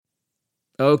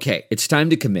Okay, it's time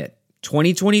to commit.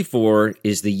 2024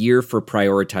 is the year for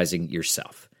prioritizing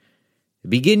yourself.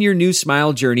 Begin your new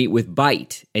smile journey with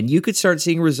Byte, and you could start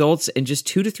seeing results in just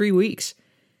 2 to 3 weeks.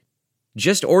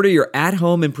 Just order your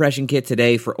at-home impression kit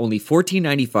today for only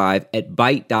 $14.95 at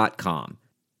Byte.com.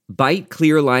 Byte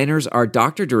clear liners are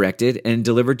doctor-directed and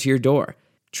delivered to your door.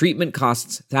 Treatment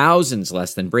costs thousands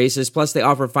less than braces, plus they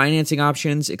offer financing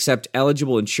options, accept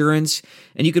eligible insurance,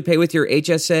 and you could pay with your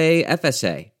HSA,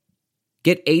 FSA.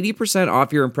 Get 80%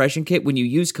 off your impression kit when you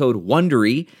use code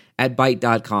WONDERY at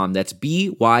Byte.com. That's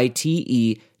BYTE.com.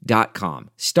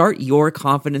 Start your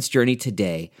confidence journey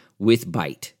today with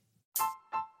Byte.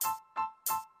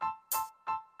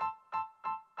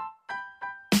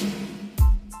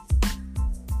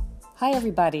 Hi,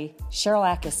 everybody. Sharyl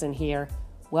Attkisson here.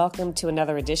 Welcome to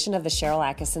another edition of the Sharyl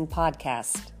Attkisson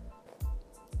Podcast.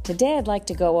 Today, I'd like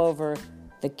to go over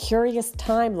the curious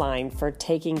timeline for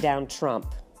taking down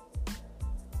Trump.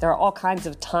 There are all kinds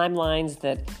of timelines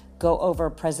that go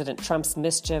over President Trump's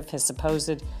mischief, his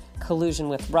supposed collusion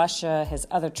with Russia, his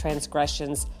other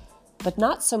transgressions, but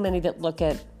not so many that look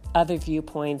at other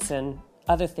viewpoints and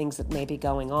other things that may be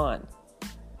going on.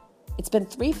 It's been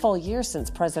 3 full years since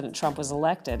President Trump was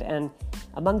elected, and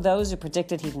among those who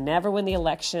predicted he'd never win the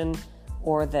election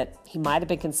or that he might have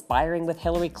been conspiring with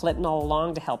Hillary Clinton all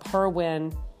along to help her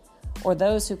win, or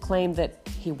those who claimed that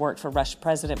he worked for Russian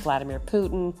President Vladimir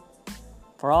Putin,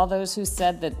 for all those who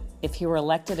said that if he were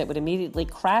elected, it would immediately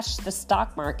crash the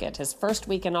stock market his first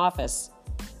week in office,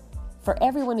 for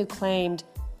everyone who claimed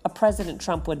a President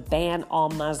Trump would ban all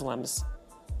Muslims,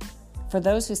 for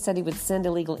those who said he would send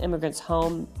illegal immigrants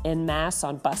home en masse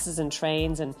on buses and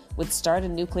trains and would start a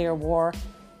nuclear war,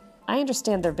 I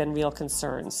understand there have been real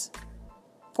concerns.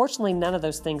 Fortunately, none of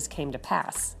those things came to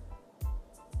pass.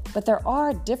 But there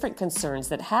are different concerns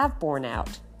that have borne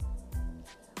out.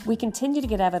 We continue to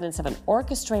get evidence of an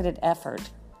orchestrated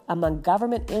effort among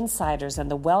government insiders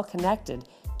and the well-connected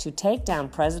to take down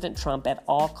President Trump at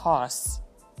all costs.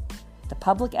 The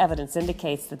public evidence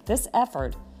indicates that this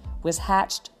effort was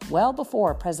hatched well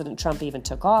before President Trump even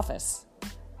took office.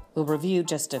 We'll review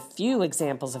just a few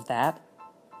examples of that.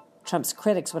 Trump's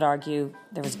critics would argue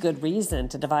there was good reason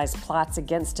to devise plots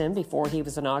against him before he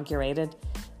was inaugurated.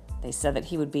 They said that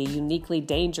he would be uniquely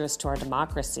dangerous to our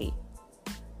democracy.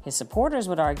 His supporters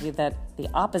would argue that the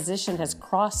opposition has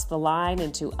crossed the line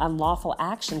into unlawful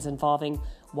actions involving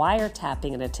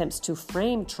wiretapping and attempts to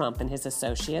frame Trump and his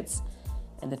associates,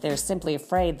 and that they're simply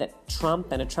afraid that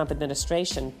Trump and a Trump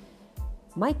administration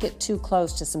might get too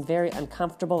close to some very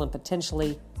uncomfortable and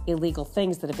potentially illegal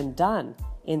things that have been done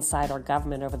inside our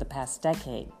government over the past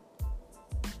decade.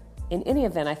 In any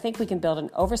event, I think we can build an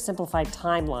oversimplified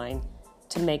timeline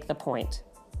to make the point.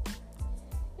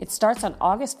 It starts on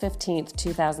August 15th,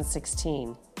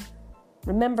 2016.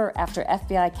 Remember, after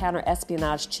FBI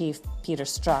counter-espionage chief Peter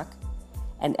Strzok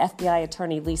and FBI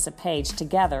attorney Lisa Page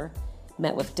together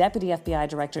met with Deputy FBI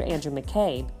Director Andrew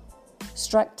McCabe,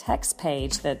 Strzok texts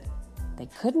Page that they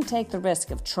couldn't take the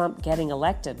risk of Trump getting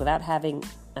elected without having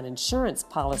an insurance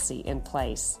policy in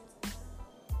place.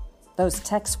 Those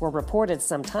texts were reported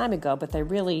some time ago, but they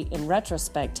really, in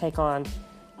retrospect, take on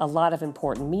a lot of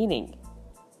important meaning.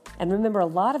 And remember, a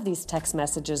lot of these text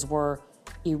messages were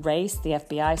erased. The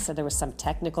FBI said there was some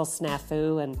technical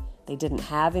snafu and they didn't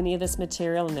have any of this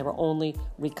material and they were only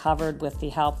recovered with the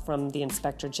help from the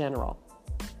Inspector General.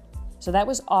 So that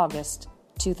was August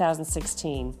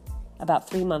 2016, about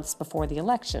 3 months before the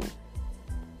election.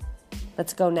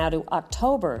 Let's go now to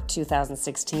October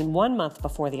 2016, 1 month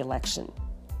before the election.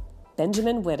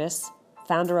 Benjamin Wittes,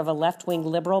 founder of a left-wing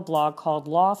liberal blog called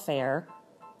Lawfare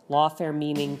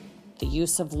meaning the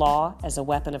use of law as a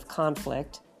weapon of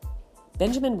conflict,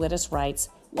 Benjamin Wittes writes,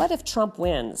 "What if Trump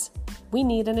wins? We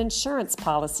need an insurance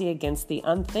policy against the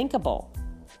unthinkable."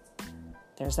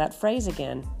 There's that phrase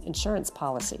again, insurance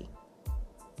policy.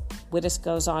 Wittes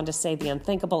goes on to say the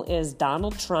unthinkable is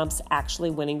Donald Trump's actually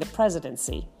winning the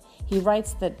presidency. He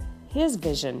writes that his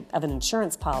vision of an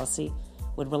insurance policy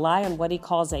would rely on what he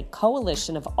calls a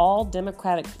coalition of all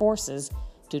Democratic forces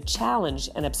to challenge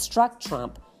and obstruct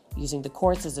Trump, using the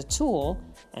courts as a tool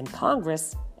and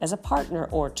Congress as a partner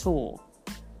or tool.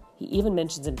 He even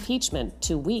mentions impeachment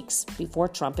 2 weeks before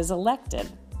Trump is elected.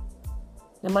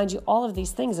 Now, mind you, all of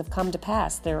these things have come to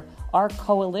pass. There are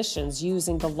coalitions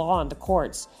using the law and the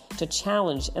courts to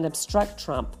challenge and obstruct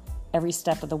Trump every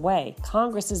step of the way.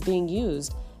 Congress is being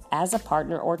used as a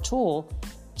partner or tool,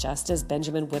 just as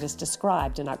Benjamin Wittes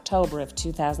described in October of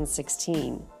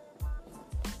 2016.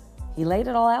 He laid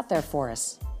it all out there for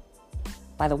us.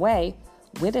 By the way,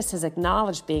 Wittes has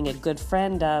acknowledged being a good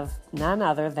friend of none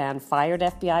other than fired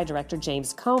FBI Director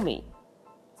James Comey.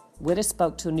 Wittes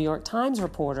spoke to a New York Times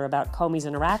reporter about Comey's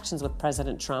interactions with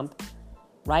President Trump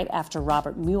right after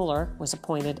Robert Mueller was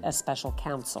appointed as special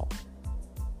counsel.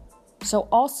 So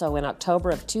also in October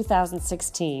of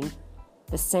 2016,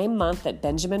 the same month that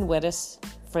Benjamin Wittes,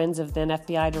 friends of then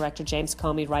FBI Director James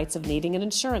Comey, writes of needing an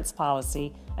insurance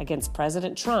policy against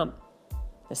President Trump,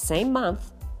 the same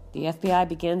month, the FBI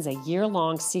begins a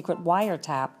year-long secret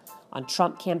wiretap on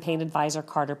Trump campaign advisor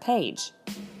Carter Page.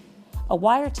 A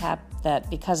wiretap that,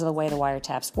 because of the way the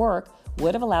wiretaps work,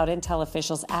 would have allowed intel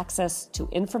officials access to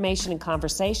information and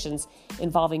conversations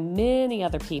involving many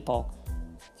other people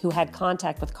who had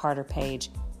contact with Carter Page,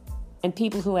 and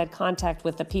people who had contact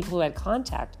with the people who had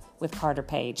contact with Carter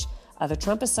Page, other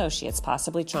Trump associates,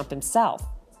 possibly Trump himself.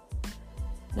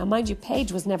 Now, mind you,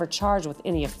 Page was never charged with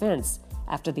any offense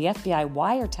after the FBI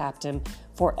wiretapped him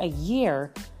for a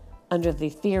year under the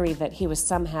theory that he was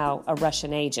somehow a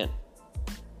Russian agent.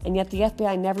 And yet the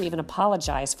FBI never even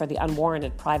apologized for the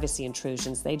unwarranted privacy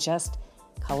intrusions. They just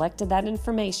collected that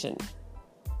information.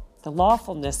 The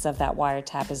lawfulness of that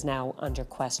wiretap is now under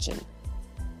question.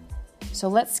 So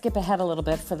let's skip ahead a little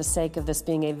bit for the sake of this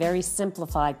being a very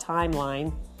simplified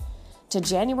timeline to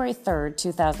January 3rd,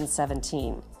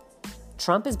 2017.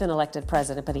 Trump has been elected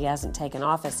president, but he hasn't taken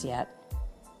office yet.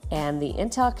 And the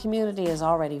intel community is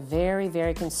already very,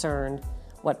 very concerned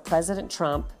what President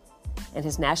Trump and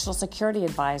his national security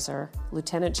advisor,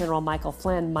 Lieutenant General Michael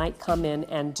Flynn, might come in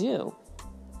and do.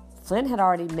 Flynn had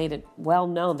already made it well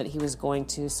known that he was going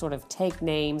to sort of take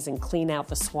names and clean out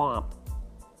the swamp.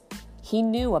 He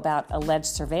knew about alleged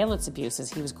surveillance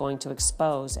abuses he was going to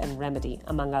expose and remedy,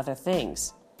 among other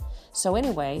things. So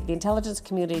anyway, the intelligence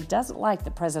community doesn't like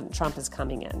that President Trump is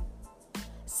coming in.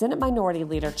 Senate Minority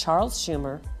Leader Charles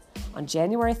Schumer, on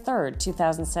January 3rd,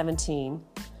 2017,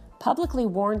 publicly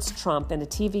warns Trump in a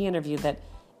TV interview that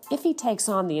if he takes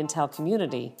on the intel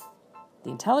community, the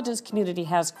intelligence community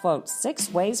has, quote,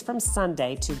 6 ways from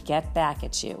Sunday to get back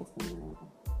at you.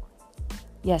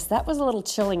 Yes, that was a little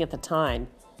chilling at the time,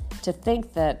 to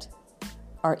think that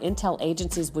our intel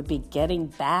agencies would be getting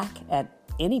back at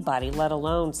anybody, let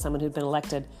alone someone who'd been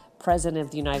elected president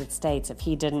of the United States, if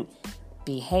he didn't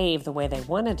behave the way they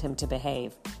wanted him to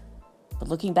behave. But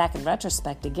looking back in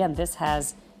retrospect, again, this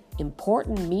has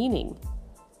important meaning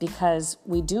because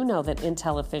we do know that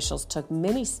intel officials took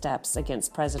many steps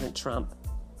against President Trump.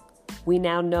 We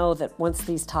now know that once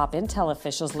these top intel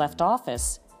officials left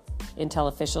office, intel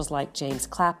officials like James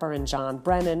Clapper and John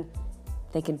Brennan,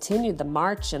 they continued the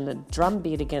march and the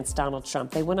drumbeat against Donald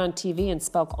Trump. They went on TV and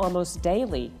spoke almost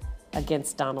daily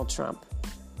against Donald Trump.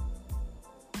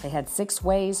 They had 6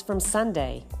 ways from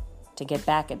Sunday to get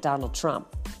back at Donald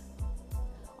Trump.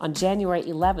 On January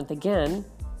 11th, again,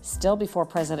 still before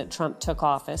President Trump took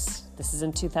office, this is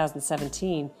in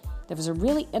 2017, there was a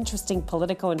really interesting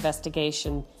Politico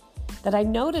investigation that I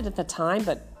noted at the time,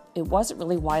 but it wasn't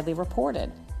really widely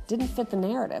reported. Didn't fit the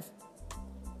narrative.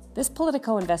 This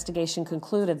Politico investigation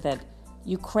concluded that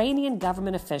Ukrainian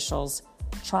government officials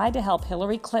tried to help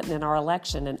Hillary Clinton in our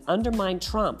election and undermine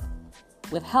Trump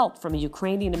with help from a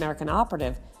Ukrainian-American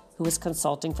operative who was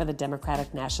consulting for the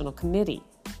Democratic National Committee.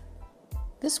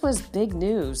 This was big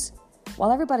news.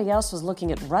 While everybody else was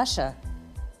looking at Russia,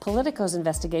 Politico's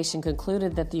investigation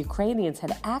concluded that the Ukrainians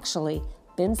had actually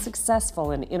been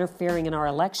successful in interfering in our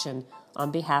election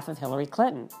on behalf of Hillary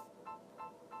Clinton.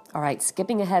 All right,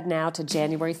 skipping ahead now to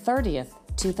January 30th,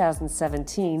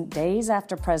 2017, days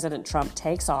after President Trump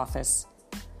takes office,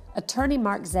 attorney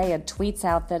Mark Zaid tweets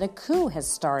out that a coup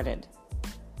has started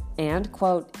and,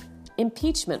 quote,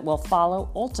 impeachment will follow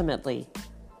ultimately.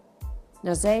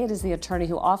 Now, Zaid is the attorney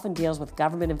who often deals with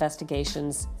government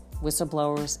investigations,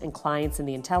 whistleblowers, and clients in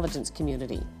the intelligence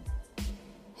community.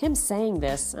 Him saying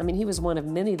this, he was one of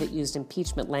many that used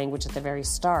impeachment language at the very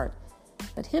start,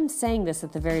 but him saying this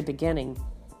at the very beginning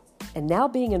and now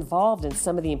being involved in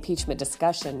some of the impeachment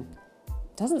discussion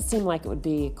doesn't seem like it would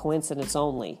be coincidence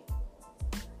only.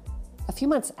 A few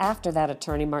months after that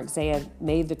attorney, Mark Zaid,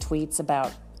 made the tweets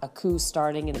about a coup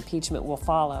starting and impeachment will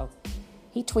follow,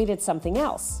 he tweeted something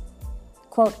else.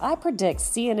 Quote, I predict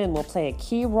CNN will play a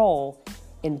key role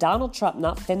in Donald Trump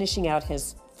not finishing out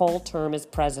his full term as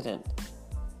president.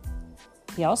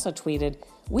 He also tweeted,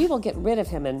 we will get rid of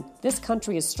him and this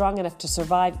country is strong enough to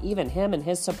survive even him and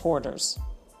his supporters.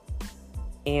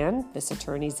 And, this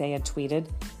attorney Zaid tweeted,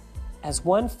 as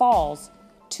one falls,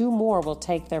 2 more will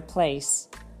take their place,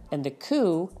 and the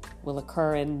coup will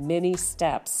occur in many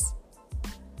steps.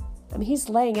 He's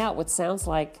laying out what sounds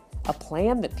like a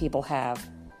plan that people have.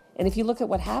 And if you look at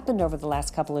what happened over the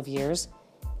last couple of years,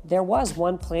 there was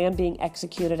one plan being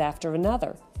executed after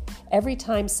another. Every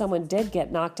time someone did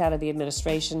get knocked out of the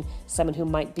administration, someone who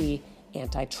might be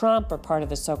anti-Trump or part of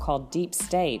the so-called deep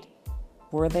state.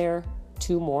 Were there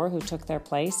 2 more who took their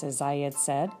place, as Zayed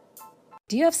said?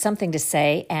 Do you have something to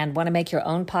say and want to make your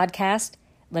own podcast?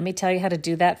 Let me tell you how to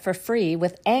do that for free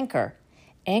with Anchor.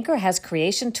 Anchor has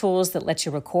creation tools that let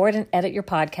you record and edit your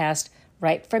podcast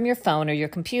right from your phone or your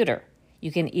computer.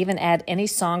 You can even add any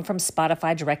song from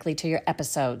Spotify directly to your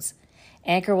episodes.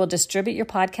 Anchor will distribute your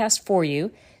podcast for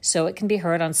you so it can be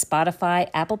heard on Spotify,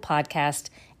 Apple Podcast,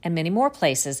 and many more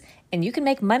places, and you can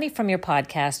make money from your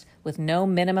podcast with no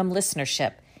minimum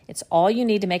listenership. It's all you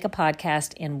need to make a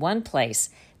podcast in one place.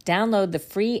 Download the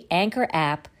free Anchor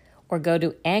app or go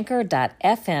to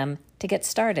anchor.fm to get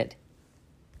started.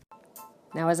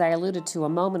 Now, as I alluded to a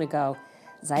moment ago,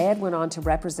 Zayed went on to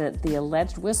represent the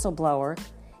alleged whistleblower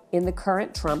in the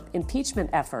current Trump impeachment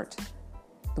effort.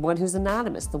 The one who's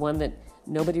anonymous, the one that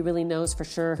nobody really knows for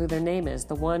sure who their name is,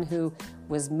 the one who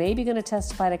was maybe going to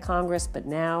testify to Congress, but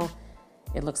now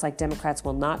it looks like Democrats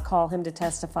will not call him to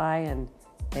testify, and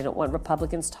they don't want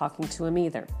Republicans talking to him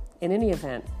either. In any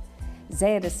event,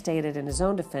 Zayed has stated in his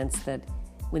own defense that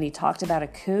when he talked about a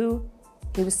coup,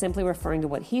 he was simply referring to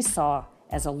what he saw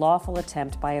as a lawful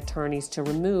attempt by attorneys to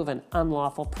remove an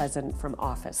unlawful president from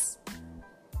office.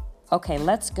 Okay,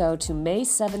 let's go to May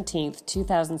 17th,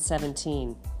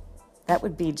 2017. That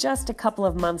would be just a couple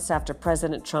of months after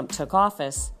President Trump took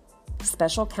office.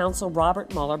 Special counsel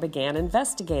Robert Mueller began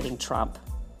investigating Trump.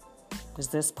 Was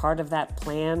this part of that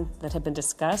plan that had been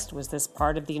discussed? Was this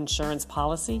part of the insurance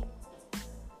policy?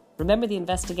 Remember, the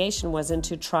investigation was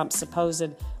into Trump's supposed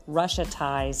Russia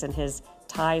ties and his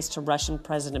ties to Russian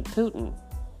President Putin.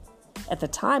 At the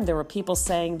time, there were people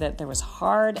saying that there was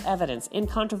hard evidence,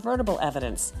 incontrovertible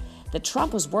evidence, that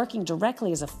Trump was working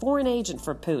directly as a foreign agent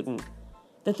for Putin,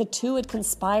 that the two had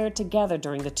conspired together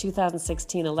during the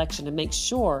 2016 election to make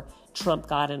sure Trump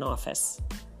got in office.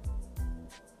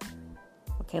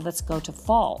 Okay, let's go to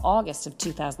fall, August of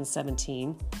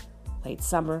 2017, late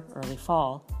summer, early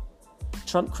fall.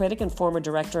 Trump critic and former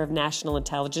director of national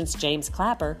intelligence James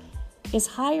Clapper is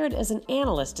hired as an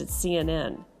analyst at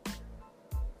CNN.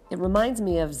 It reminds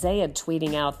me of Zayed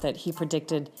tweeting out that he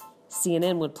predicted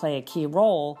CNN would play a key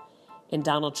role in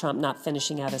Donald Trump not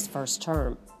finishing out his first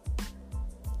term.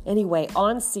 Anyway,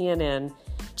 on CNN,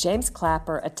 James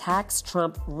Clapper attacks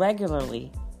Trump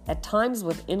regularly, at times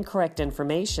with incorrect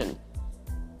information.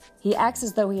 He acts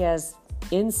as though he has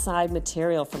inside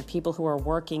material from people who are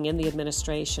working in the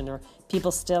administration or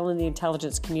people still in the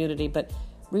intelligence community, but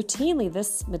routinely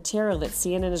this material that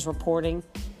CNN is reporting,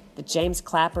 that James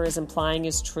Clapper is implying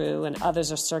is true and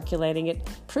others are circulating it,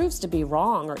 proves to be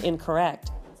wrong or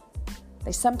incorrect.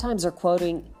 They sometimes are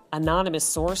quoting anonymous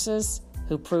sources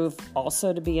who prove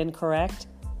also to be incorrect.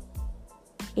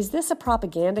 Is this a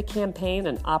propaganda campaign,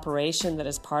 an operation that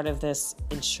is part of this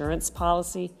insurance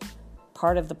policy,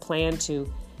 part of the plan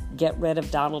to get rid of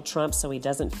Donald Trump so he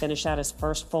doesn't finish out his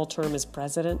first full term as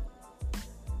president?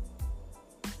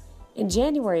 In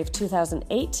January of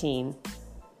 2018,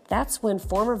 that's when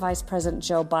former Vice President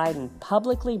Joe Biden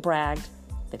publicly bragged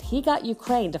that he got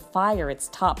Ukraine to fire its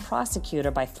top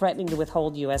prosecutor by threatening to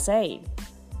withhold U.S. aid.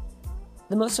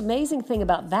 The most amazing thing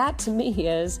about that to me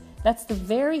is that's the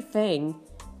very thing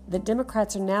that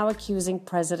Democrats are now accusing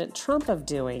President Trump of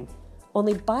doing,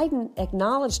 only Biden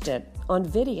acknowledged it on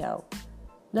video.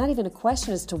 Not even a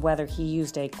question as to whether he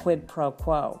used a quid pro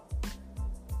quo.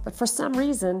 But for some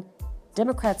reason,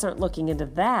 Democrats aren't looking into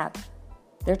that.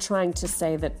 They're trying to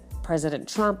say that President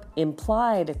Trump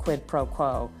implied a quid pro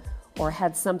quo or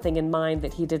had something in mind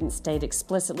that he didn't state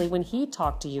explicitly when he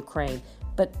talked to Ukraine.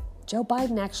 But Joe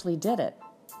Biden actually did it.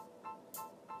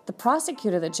 The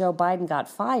prosecutor that Joe Biden got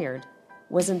fired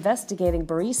was investigating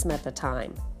Burisma at the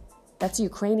time. That's a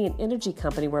Ukrainian energy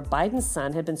company where Biden's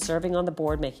son had been serving on the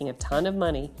board making a ton of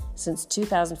money since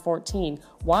 2014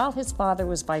 while his father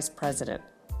was vice president.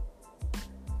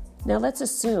 Now let's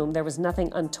assume there was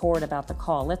nothing untoward about the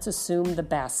call. Let's assume the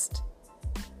best.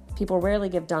 People rarely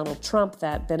give Donald Trump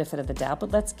that benefit of the doubt,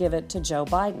 but let's give it to Joe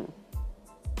Biden.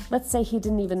 Let's say he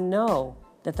didn't even know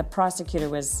that the prosecutor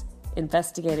was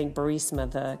investigating Burisma,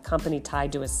 the company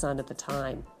tied to his son at the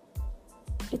time.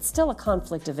 It's still a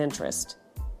conflict of interest.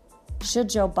 Should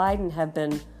Joe Biden have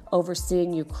been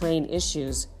overseeing Ukraine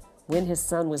issues when his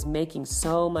son was making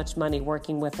so much money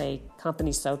working with a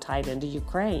company so tied into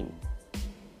Ukraine?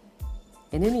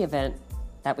 In any event,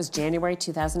 that was January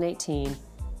 2018,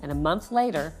 and a month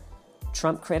later,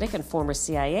 Trump critic and former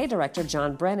CIA director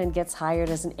John Brennan gets hired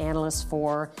as an analyst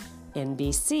for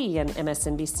NBC and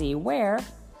MSNBC, where,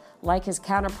 like his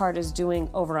counterpart is doing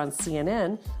over on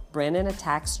CNN, Brennan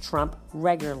attacks Trump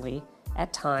regularly,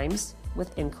 at times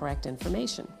with incorrect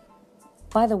information.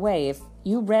 By the way, if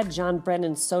you read John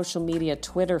Brennan's social media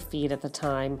Twitter feed at the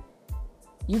time,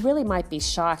 you really might be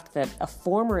shocked that a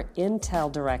former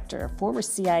Intel director, a former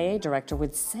CIA director,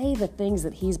 would say the things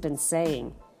that he's been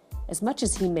saying. As much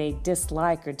as he may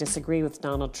dislike or disagree with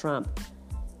Donald Trump,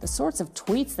 the sorts of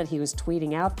tweets that he was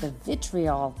tweeting out, the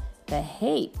vitriol, the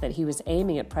hate that he was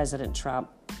aiming at President Trump,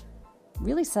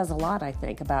 really says a lot, I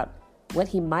think, about what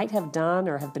he might have done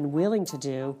or have been willing to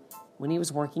do when he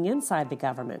was working inside the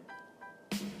government.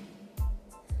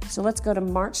 So let's go to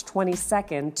March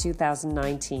 22nd,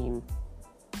 2019,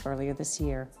 earlier this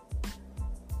year.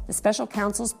 The special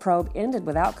counsel's probe ended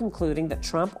without concluding that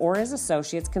Trump or his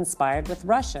associates conspired with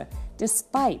Russia,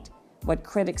 despite what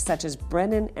critics such as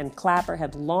Brennan and Clapper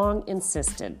had long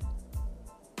insisted.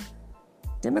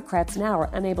 Democrats now are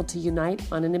unable to unite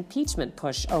on an impeachment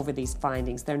push over these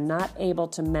findings. They're not able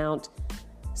to mount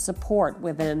support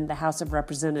within the House of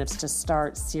Representatives to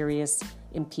start serious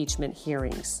impeachment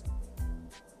hearings.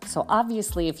 So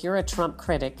obviously, if you're a Trump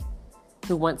critic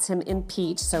who wants him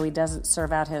impeached so he doesn't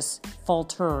serve out his full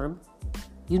term,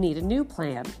 you need a new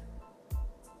plan.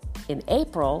 In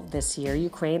April this year,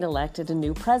 Ukraine elected a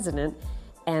new president,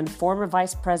 and former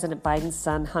Vice President Biden's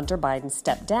son, Hunter Biden,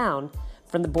 stepped down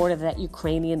from the board of that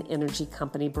Ukrainian energy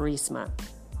company, Burisma.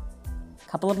 A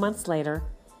couple of months later,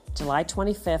 July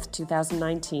 25th,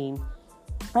 2019,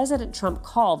 President Trump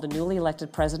called the newly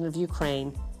elected president of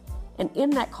Ukraine, and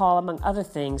in that call, among other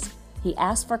things, he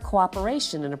asked for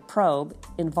cooperation in a probe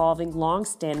involving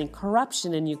long-standing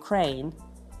corruption in Ukraine,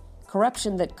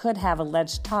 corruption that could have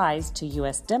alleged ties to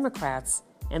U.S. Democrats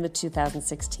and the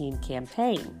 2016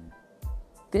 campaign.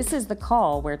 This is the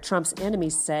call where Trump's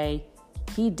enemies say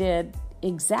he did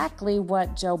exactly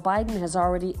what Joe Biden has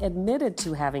already admitted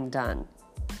to having done.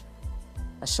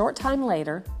 A short time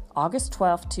later, August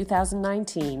 12,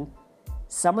 2019,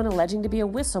 someone alleging to be a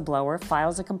whistleblower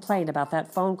files a complaint about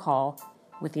that phone call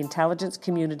with the intelligence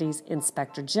community's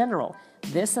Inspector General.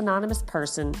 This anonymous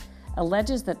person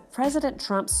alleges that President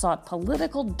Trump sought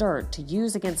political dirt to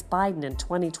use against Biden in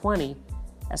 2020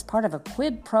 as part of a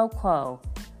quid pro quo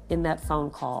in that phone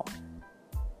call.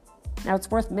 Now, it's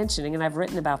worth mentioning, and I've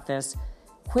written about this,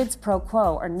 quids pro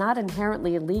quo are not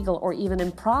inherently illegal or even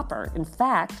improper. In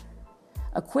fact,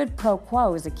 a quid pro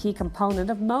quo is a key component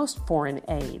of most foreign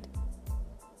aid.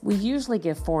 We usually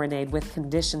give foreign aid with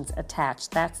conditions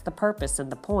attached. That's the purpose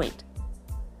and the point.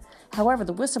 However,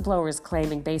 the whistleblower is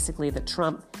claiming basically that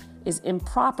Trump is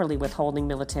improperly withholding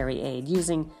military aid,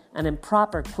 using an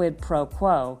improper quid pro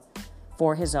quo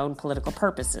for his own political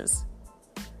purposes.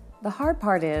 The hard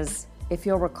part is, if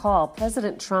you'll recall,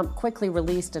 President Trump quickly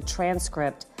released a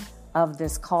transcript of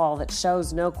this call that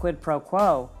shows no quid pro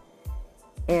quo,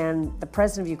 and the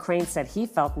president of Ukraine said he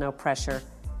felt no pressure.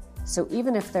 So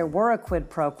even if there were a quid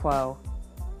pro quo,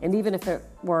 and even if it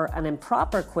were an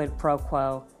improper quid pro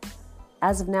quo,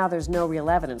 as of now there's no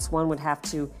real evidence. One would have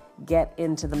to get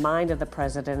into the mind of the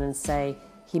president and say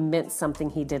he meant something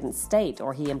he didn't state,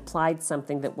 or he implied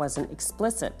something that wasn't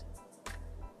explicit.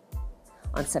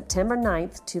 On September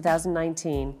 9th,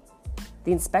 2019,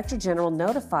 the Inspector General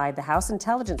notified the House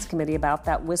Intelligence Committee about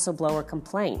that whistleblower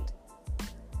complaint.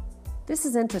 This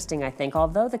is interesting, I think.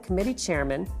 Although the committee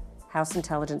chairman, House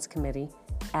Intelligence Committee,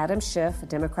 Adam Schiff, a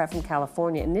Democrat from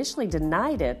California, initially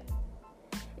denied it,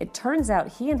 it turns out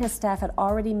he and his staff had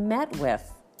already met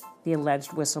with the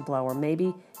alleged whistleblower,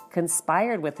 maybe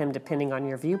conspired with him, depending on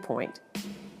your viewpoint.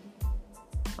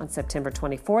 On September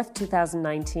 24th,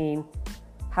 2019,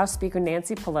 House Speaker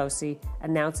Nancy Pelosi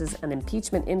announces an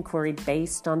impeachment inquiry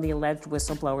based on the alleged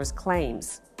whistleblower's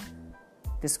claims.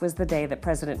 This was the day that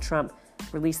President Trump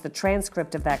released the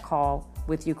transcript of that call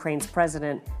with Ukraine's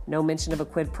president. No mention of a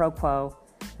quid pro quo,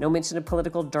 no mention of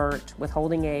political dirt,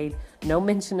 withholding aid, no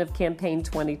mention of Campaign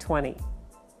 2020.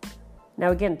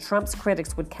 Now again, Trump's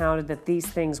critics would counter that these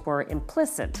things were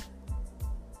implicit.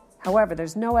 However,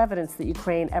 there's no evidence that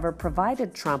Ukraine ever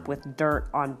provided Trump with dirt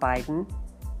on Biden.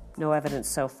 No evidence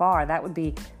so far. That would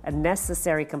be a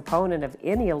necessary component of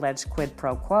any alleged quid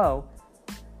pro quo.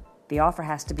 The offer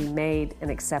has to be made and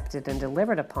accepted and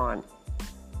delivered upon.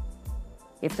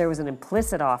 If there was an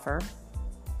implicit offer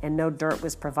and no dirt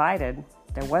was provided,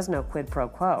 there was no quid pro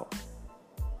quo.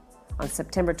 On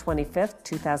September 25th,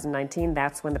 2019,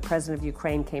 that's when the president of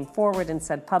Ukraine came forward and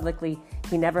said publicly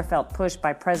he never felt pushed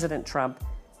by President Trump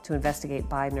to investigate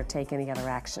Biden or take any other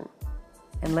action.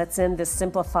 And let's end this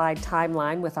simplified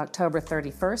timeline with October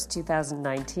 31st,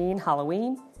 2019,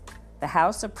 Halloween. The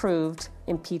House approved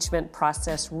impeachment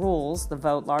process rules, the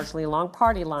vote largely along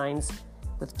party lines,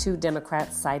 with 2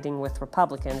 Democrats siding with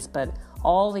Republicans, but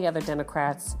all the other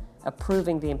Democrats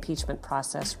approving the impeachment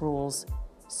process rules.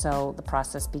 So the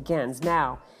process begins.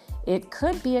 Now, It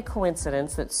could be a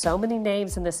coincidence that so many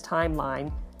names in this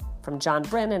timeline, from John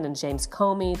Brennan and James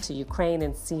Comey to Ukraine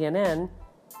and CNN,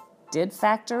 did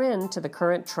factor into the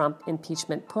current Trump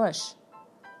impeachment push,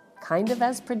 kind of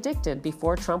as predicted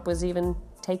before Trump was even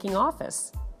taking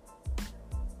office.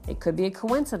 It could be a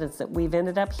coincidence that we've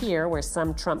ended up here where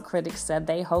some Trump critics said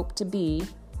they hoped to be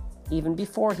even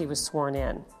before he was sworn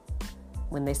in,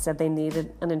 when they said they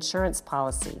needed an insurance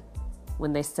policy,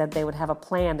 when they said they would have a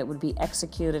plan that would be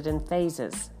executed in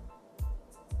phases.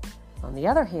 On the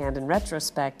other hand, in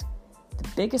retrospect, the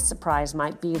biggest surprise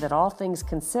might be that all things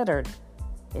considered,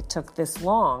 it took this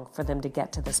long for them to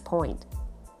get to this point.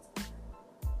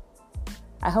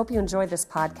 I hope you enjoyed this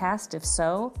podcast. If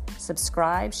so,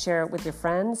 subscribe, share it with your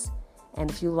friends. And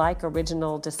if you like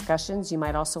original discussions, you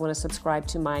might also want to subscribe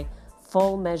to my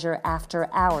Full Measure After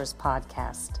Hours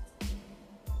podcast.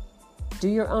 Do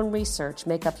your own research,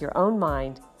 make up your own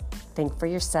mind, think for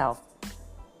yourself.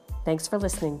 Thanks for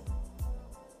listening.